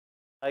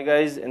Hi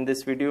guys, in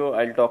this video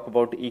I'll talk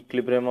about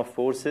equilibrium of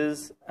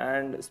forces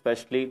and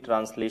especially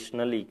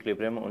translational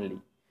equilibrium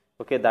only.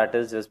 Okay, that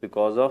is just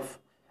because of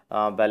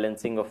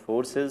balancing of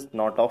forces,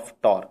 not of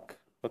torque.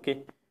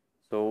 Okay,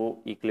 so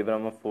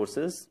equilibrium of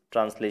forces,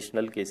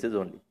 translational cases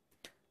only.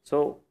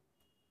 So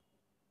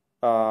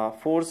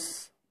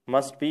force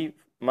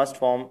must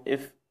form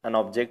if an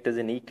object is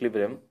in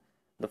equilibrium.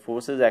 The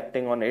forces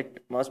acting on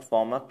it must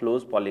form a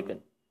closed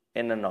polygon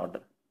in an order.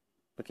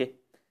 Okay,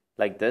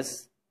 like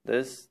this,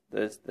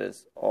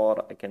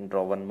 or I can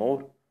draw one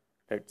more.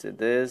 Let's say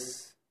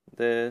this,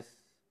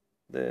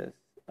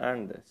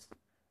 and this.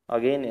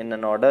 Again in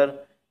an order,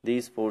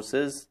 these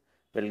forces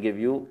will give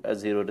you a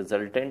zero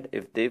resultant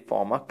if they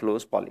form a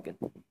closed polygon.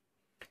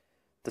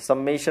 The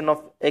summation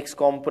of x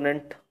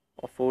component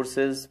of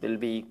forces will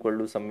be equal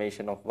to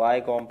summation of y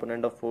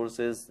component of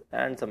forces,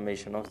 and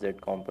summation of z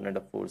component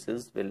of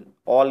forces will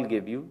all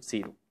give you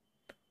 0.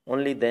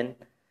 Only then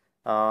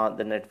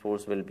the net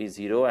force will be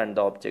 0 and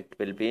the object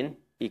will be in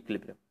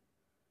equilibrium.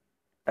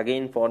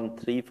 Again, for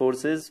three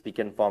forces we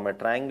can form a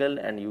triangle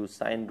and use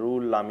sine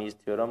rule, LAMI'S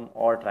theorem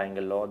or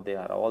triangle law. They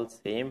are all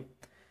same.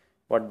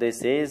 What they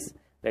say is,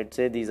 let's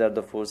say these are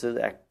the forces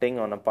acting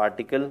on a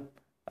particle.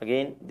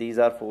 Again, these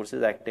are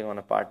forces acting on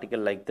a particle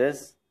like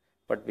this,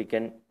 but we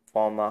can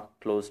form a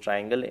closed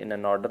triangle in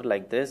an order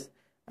like this.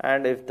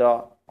 And if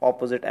the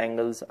opposite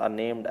angles are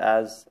named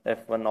as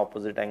F1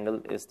 opposite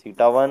angle is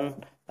theta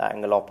 1, the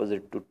angle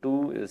opposite to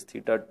 2 is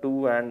theta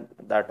 2, and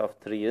that of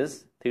 3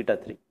 is theta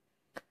 3.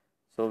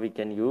 So we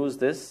can use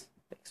this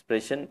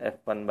expression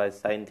F1 by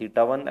sine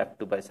theta 1,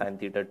 F2 by sine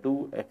theta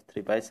 2,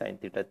 F3 by sine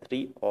theta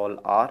 3, all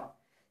are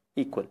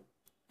equal.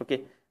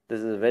 Okay,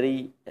 this is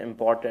very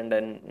important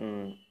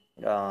and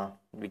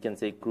we can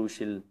say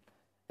crucial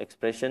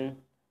expression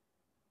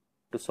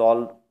to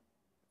solve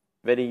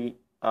very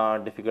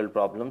difficult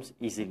problems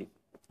easily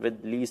with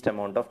least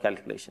amount of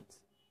calculations.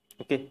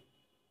 Okay,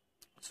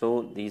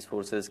 so these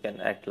forces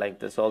can act like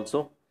this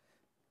also.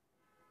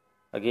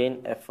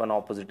 Again, F1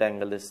 opposite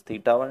angle is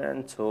theta 1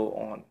 and so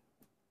on.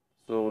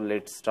 So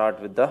let's start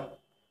with the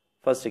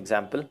first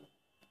example.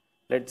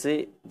 Let's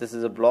say this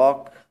is a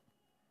block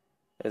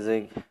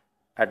is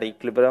at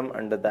equilibrium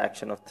under the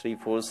action of three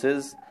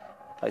forces.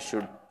 I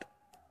should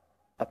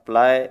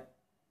apply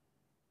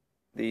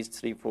these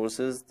three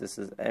forces. This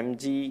is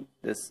mg,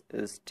 this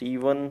is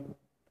T1,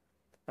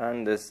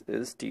 and this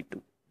is T2.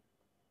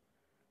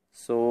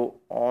 So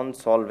on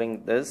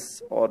solving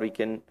this, or we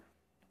can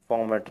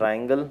form a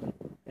triangle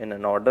in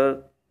an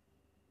order.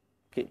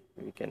 Okay,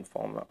 we can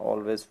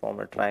always form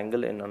a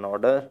triangle in an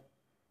order.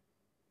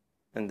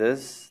 And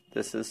this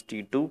is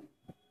T2,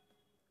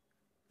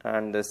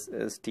 and this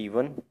is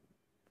T1,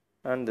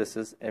 and this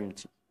is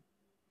mg.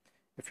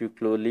 If you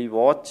closely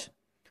watch,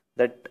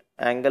 that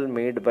angle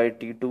made by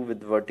T2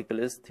 with vertical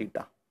is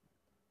theta.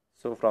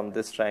 So from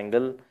this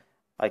triangle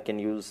I can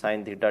use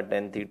sine theta,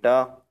 tan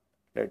theta.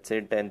 Let's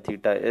say tan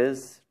theta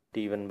is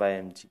T1 by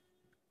mg.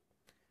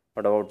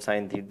 What about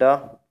sine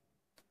theta?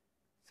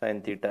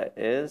 Sine theta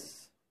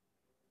is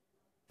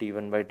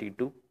T1 by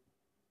T2,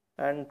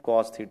 and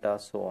cos theta,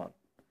 so on.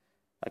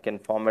 I can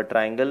form a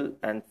triangle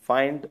and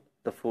find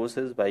the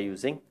forces by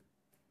using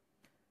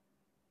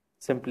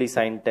simply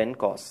sine tan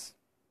cos.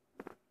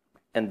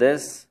 And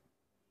this,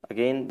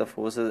 again, the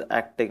forces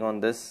acting on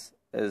this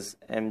is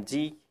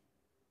mg,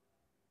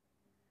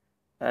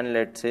 and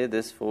let's say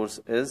this force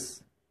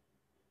is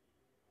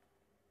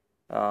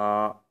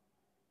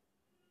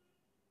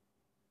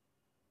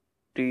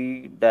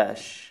T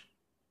dash.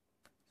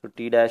 So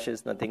T dash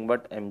is nothing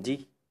but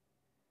mg,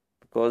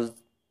 because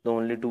the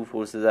only two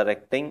forces are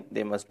acting,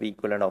 they must be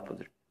equal and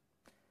opposite.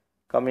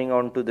 Coming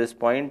on to this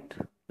point,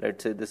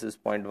 let's say this is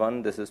point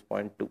 1, this is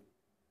point 2.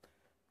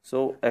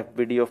 So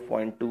FBD of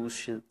point 2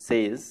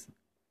 says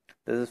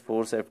this is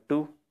force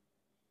F2,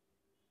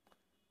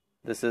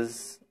 this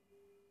is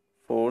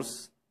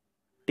force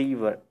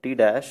T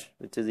dash,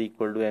 which is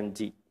equal to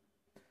mg,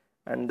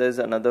 and there is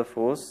another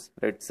force,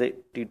 let's say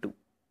T2.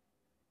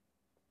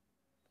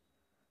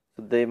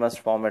 So they must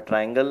form a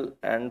triangle,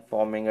 and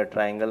forming a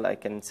triangle I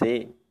can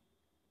say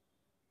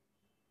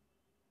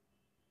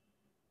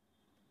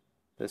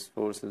this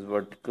force is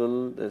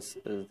vertical, this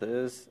is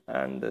this,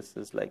 and this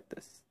is like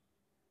this.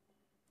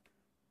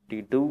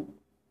 T2,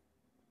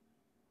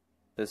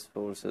 this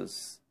force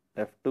is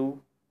F2,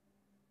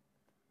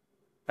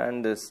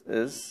 and this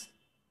is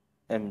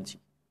mg,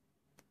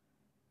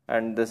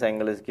 and this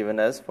angle is given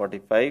as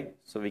 45.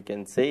 So we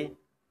can say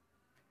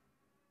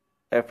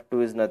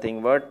F2 is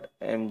nothing but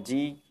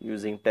mg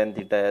using tan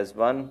theta as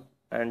 1,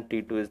 and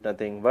T2 is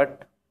nothing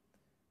but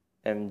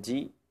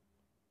mg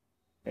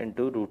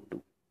into root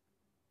 2.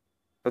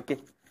 Okay,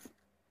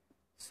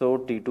 so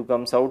T2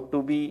 comes out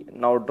to be,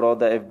 now draw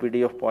the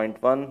FBD of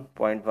point 1.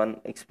 Point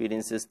 1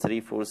 experiences three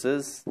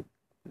forces.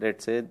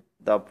 Let's say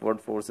the upward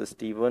force is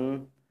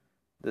T1,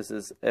 this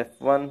is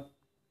F1,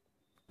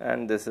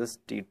 and this is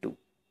T2.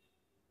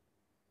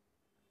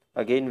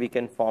 Again we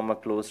can form a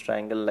closed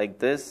triangle like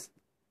this.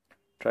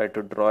 Try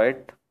to draw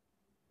it.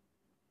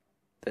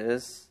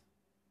 This,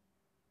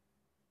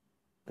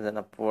 is an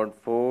upward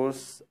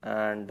force,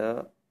 and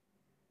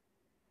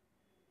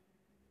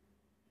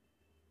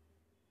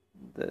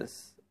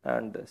this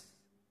and this.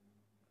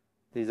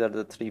 These are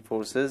the three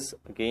forces.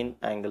 Again,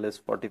 angle is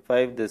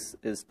 45. This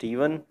is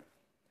T1,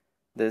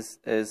 this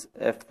is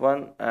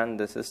F1, and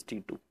this is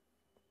T2.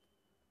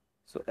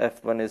 So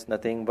F1 is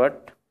nothing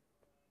but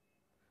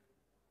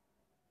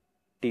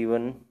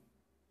T1,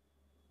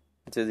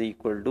 which is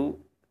equal to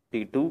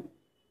T2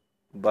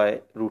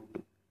 by root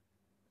 2.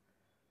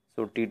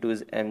 So T2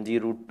 is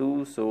mg root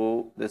 2.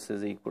 So this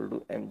is equal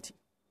to mg.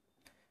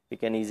 We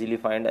can easily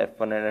find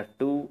F1 and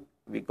F2.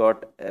 We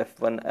got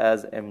F1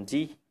 as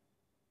mg,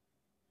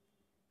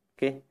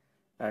 okay,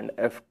 and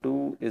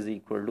F2 is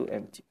equal to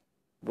mg.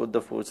 Both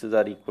the forces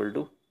are equal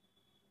to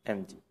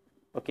mg,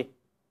 okay.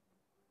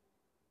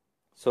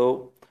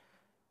 So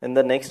in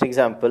the next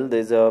example, there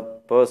is a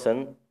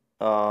person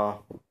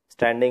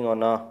standing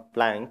on a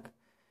plank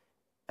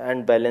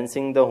and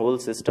balancing the whole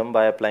system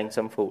by applying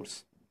some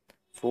force.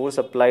 Force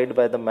applied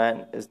by the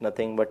man is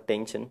nothing but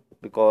tension,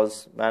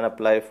 because man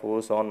apply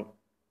force on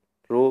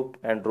rope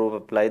and rope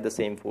apply the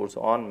same force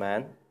on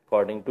man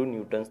according to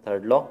Newton's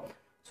third law.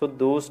 So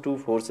those two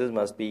forces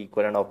must be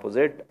equal and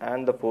opposite,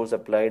 and the force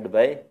applied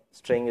by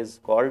string is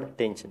called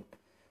tension.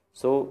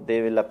 So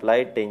they will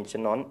apply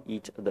tension on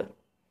each other.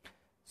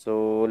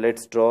 So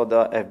let's draw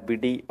the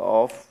FBD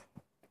of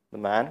the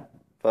man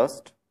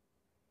first.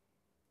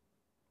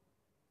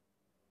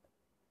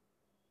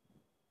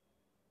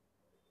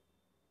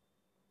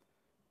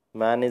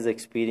 Man is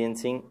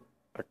experiencing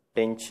a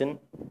tension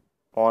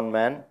on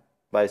man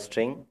by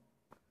string.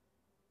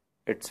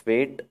 Its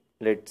weight,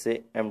 let's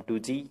say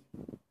m2g,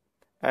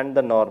 and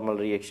the normal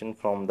reaction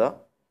from the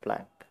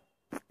plank.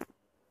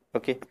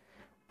 Okay,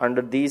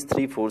 under these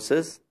three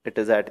forces it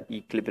is at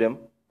equilibrium.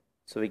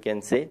 So we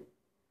can say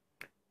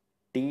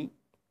T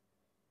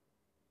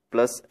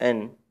plus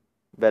N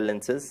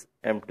balances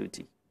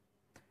m2g.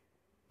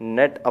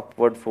 Net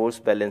upward force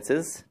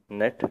balances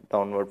net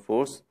downward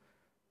force,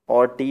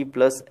 or T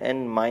plus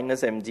N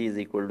minus mg is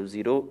equal to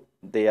 0.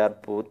 They are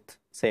both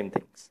same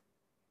things.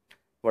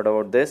 What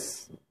about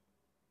this?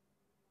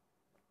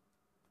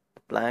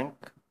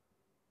 Plank.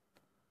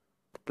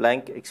 The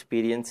plank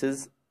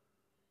experiences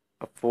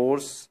a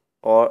force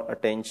or a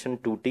tension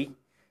 2T,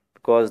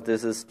 because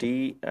this is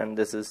T and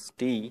this is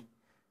T.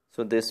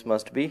 So this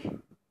must be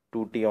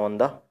 2T on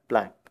the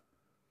plank.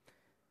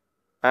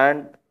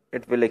 And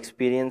it will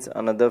experience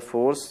another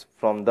force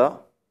from the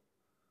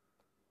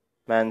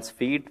man's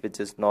feet, which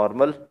is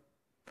normal,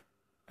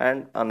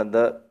 and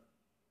another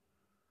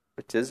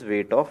which is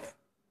weight of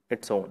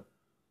its own.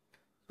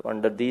 So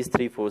under these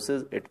three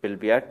forces it will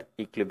be at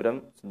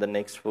equilibrium. So the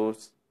next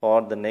force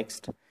or the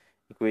next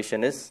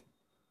equation is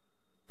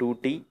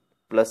 2T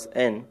plus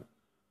N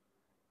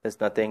is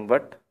nothing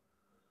but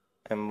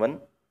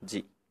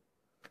m1g.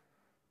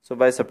 So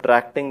by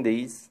subtracting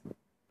these,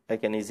 I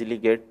can easily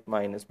get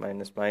minus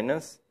minus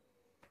minus.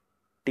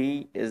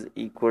 T is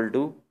equal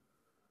to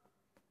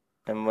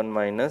m1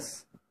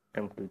 minus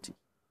m2g.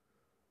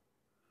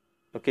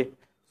 Okay,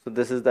 so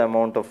this is the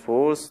amount of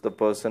force the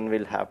person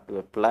will have to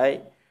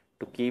apply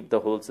to keep the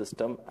whole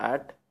system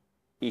at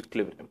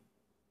equilibrium.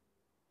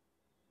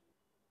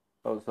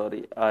 Oh,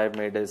 sorry, I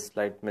made a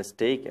slight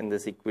mistake in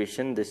this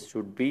equation. This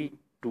should be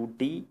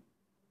 2T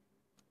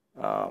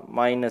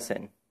minus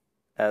N,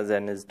 as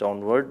N is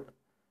downward,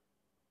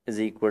 is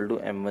equal to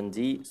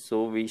m1g.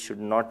 So we should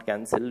not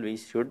cancel, we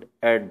should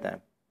add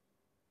them.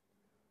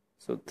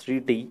 So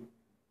 3T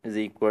is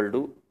equal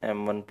to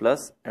m1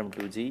 plus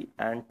m2g,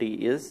 and T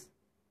is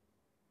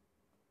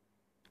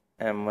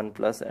m1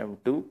 plus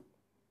m2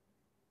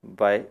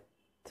 by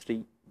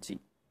 3g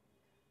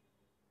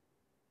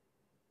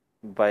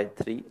by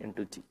 3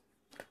 into g.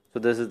 So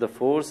this is the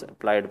force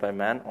applied by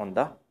man on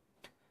the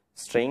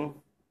string,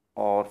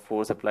 or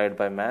force applied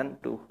by man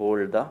to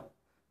hold the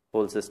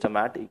whole system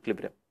at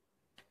equilibrium.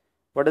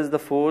 What is the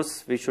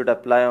force we should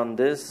apply on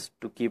this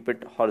to keep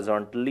it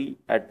horizontally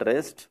at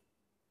rest?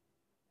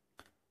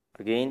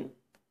 Again,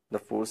 the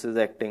force is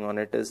acting on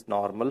it is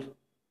normal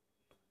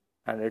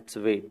and its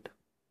weight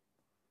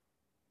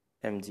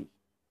mg.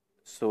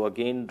 So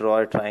again, draw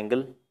a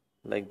triangle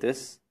like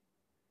this.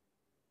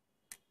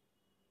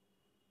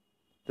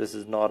 This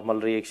is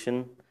normal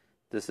reaction.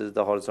 This is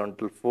the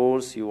horizontal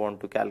force you want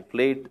to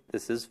calculate.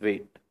 This is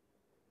weight.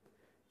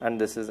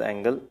 And this is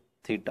angle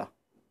theta.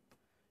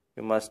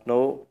 You must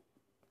know,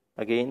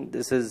 again,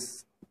 this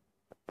is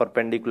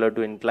perpendicular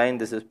to incline.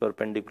 This is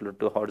perpendicular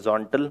to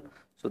horizontal.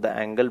 So the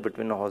angle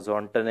between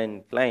horizontal and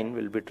incline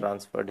will be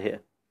transferred here.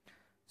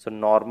 So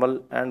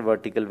normal and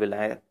vertical will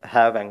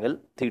have angle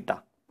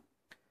theta.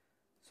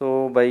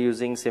 So by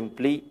using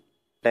simply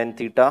tan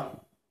theta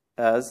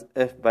as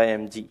F by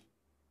mg,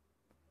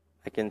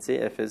 I can say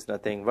F is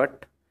nothing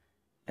but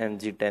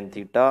mg tan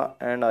theta,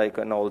 and I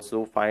can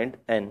also find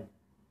N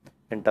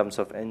in terms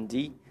of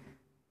ng.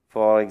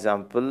 For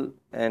example,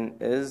 N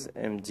is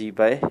mg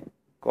by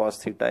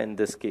cos theta in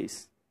this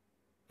case.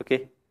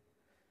 Okay.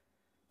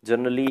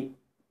 Generally,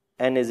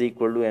 N is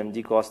equal to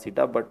mg cos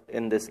theta, but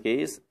in this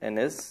case, N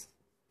is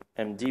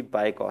mg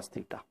by cos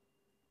theta.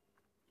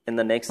 In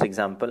the next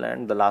example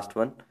and the last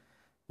one,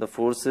 the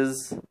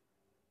forces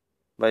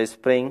by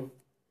spring,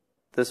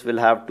 this will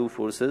have two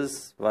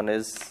forces. One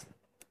is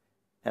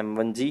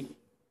m1g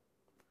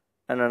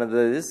and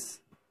another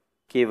is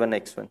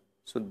k1x1.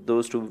 So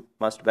those two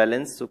must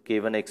balance. So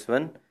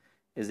k1x1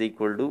 is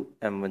equal to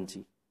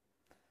m1g.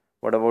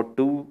 What about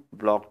 2?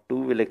 Block 2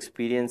 will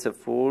experience a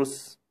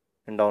force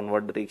in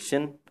downward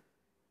direction,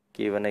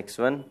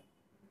 k1x1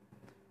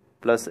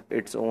 plus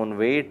its own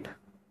weight,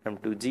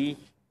 m2g,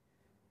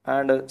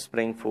 and a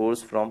spring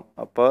force from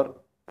upper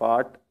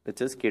part,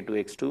 which is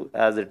k2x2.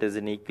 As it is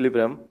in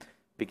equilibrium,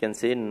 we can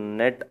say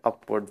net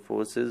upward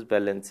forces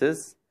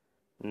balances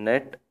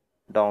net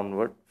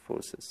downward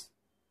forces.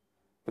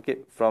 Okay,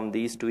 from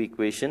these two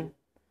equations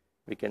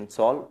we can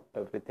solve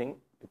everything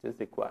which is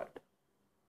required.